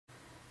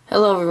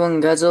Hello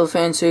everyone, Godzilla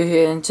Fan 2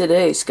 here, and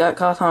today Scott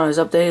Cawthon has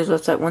updated his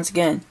website once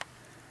again.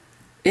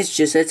 It's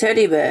just a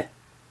teddy bear.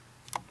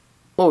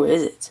 Or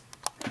is it?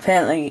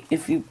 Apparently,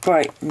 if you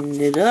brighten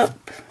it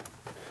up,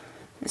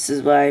 this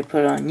is why I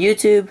put it on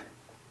YouTube,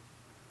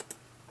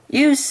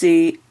 you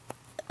see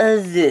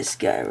this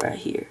guy right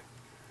here.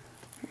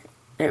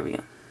 There we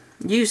go.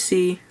 You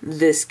see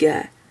this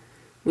guy,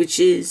 which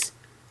is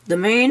the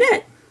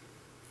marionette.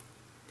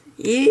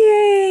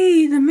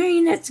 Yay! The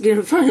marionette's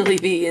gonna finally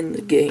be in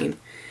the game.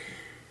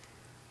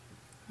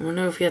 I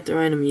wonder if we have to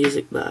write a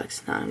music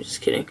box. Nah, I'm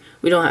just kidding.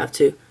 We don't have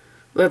to.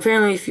 But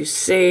apparently if you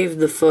save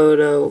the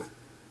photo,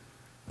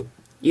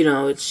 you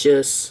know, it's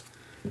just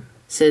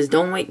says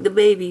don't wake the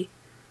baby.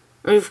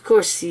 Or of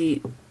course the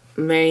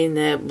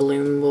marionette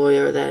balloon boy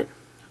or that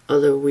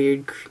other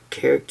weird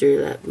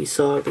character that we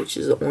saw, which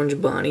is the Orange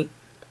Bonnie.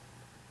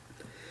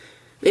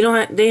 They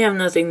have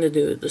nothing to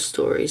do with the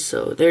story,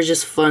 so they're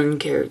just fun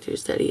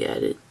characters that he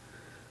added.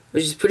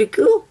 Which is pretty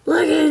cool.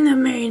 Look at the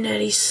marionette,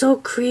 he's so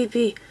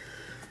creepy.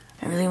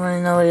 I really want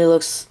to know what he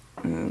looks.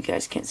 You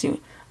guys can't see me.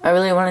 I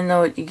really want to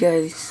know what you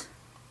guys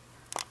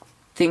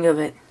think of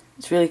it.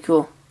 It's really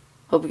cool.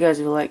 Hope you guys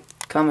will like,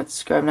 comment,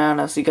 subscribe now,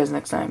 and I'll see you guys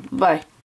next time. Bye.